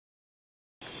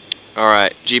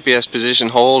Alright, GPS position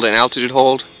hold and altitude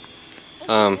hold.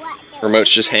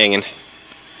 Remote's just hanging.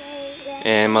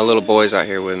 And my little boy's out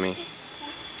here with me.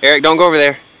 Eric, don't go over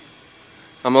there.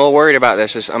 I'm a little worried about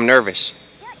this. I'm nervous.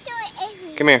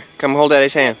 Come here. Come hold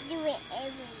Daddy's hand.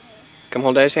 Come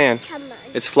hold Daddy's hand.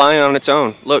 It's flying on its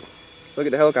own. Look. Look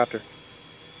at the helicopter.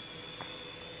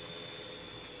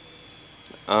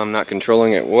 I'm not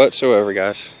controlling it whatsoever,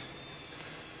 guys.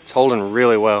 It's holding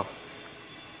really well.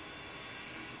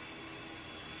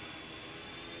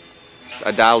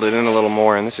 I dialed it in a little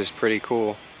more, and this is pretty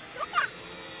cool.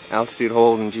 Altitude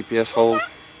hold and GPS hold.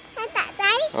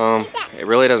 It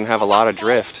really doesn't have a lot of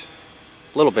drift.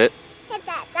 A little bit.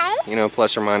 You know,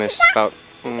 plus or minus about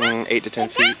 8 to 10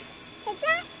 feet.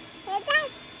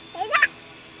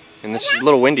 And this is a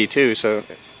little windy too, so.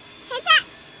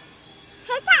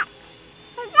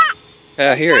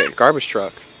 Yeah, I hear it. Garbage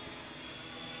truck.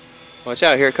 Watch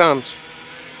out, here it comes.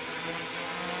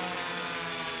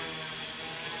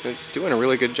 It's doing a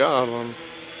really good job.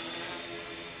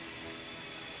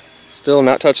 Still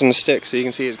not touching the stick, so you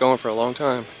can see it's going for a long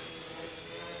time.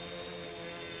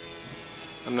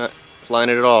 I'm not flying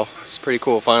it at all. It's pretty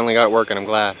cool. Finally got it working. I'm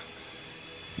glad.